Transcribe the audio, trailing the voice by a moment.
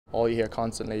All you hear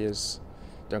constantly is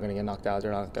they're going to get knocked out,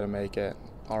 they're not going to make it.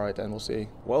 All right, then we'll see.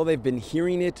 Well, they've been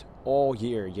hearing it all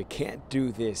year. You can't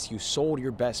do this. You sold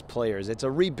your best players. It's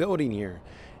a rebuilding year.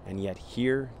 And yet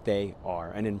here they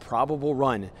are. An improbable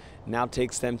run now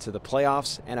takes them to the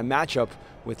playoffs and a matchup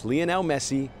with Lionel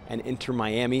Messi and Inter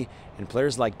Miami. And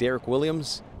players like Derek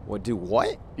Williams would do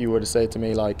what? You would have said to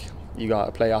me, like, you got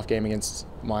a playoff game against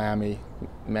Miami,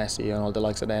 Messi and all the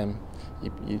likes of them.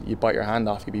 You bite your hand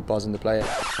off, you'd be buzzing to play it.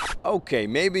 Okay,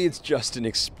 maybe it's just an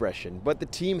expression, but the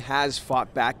team has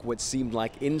fought back what seemed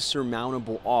like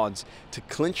insurmountable odds to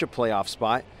clinch a playoff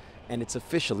spot, and it's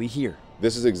officially here.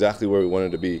 This is exactly where we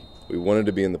wanted to be. We wanted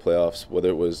to be in the playoffs, whether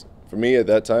it was, for me at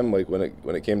that time, like when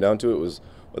it came down to it, was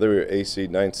whether you're 8th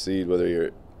seed, 9th seed, whether you're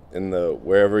in the,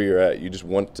 wherever you're at, you just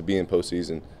want to be in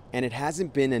postseason. And it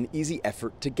hasn't been an easy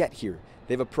effort to get here.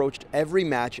 They've approached every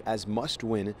match as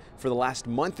must-win for the last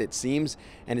month, it seems,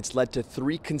 and it's led to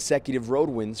 3 consecutive road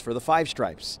wins for the Five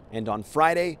Stripes. And on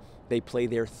Friday, they play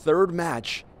their 3rd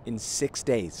match in 6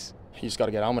 days. You just got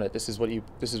to get on with it. This is what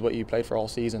you played for all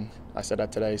season. I said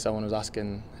that today. Someone was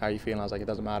asking, how are you feeling? I was like, it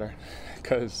doesn't matter,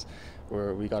 because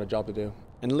we got a job to do.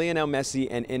 And Lionel Messi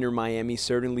and Inter Miami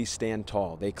certainly stand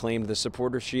tall. They claimed the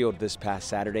Supporter Shield this past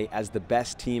Saturday as the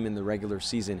best team in the regular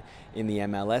season in the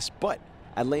MLS, but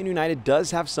Atlanta United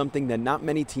does have something that not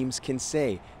many teams can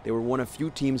say. They were one of few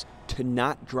teams to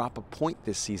not drop a point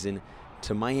this season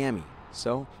to Miami.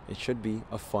 So it should be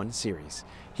a fun series.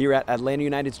 Here at Atlanta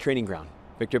United's training ground,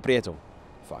 Victor Prieto,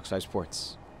 Fox 5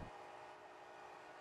 Sports.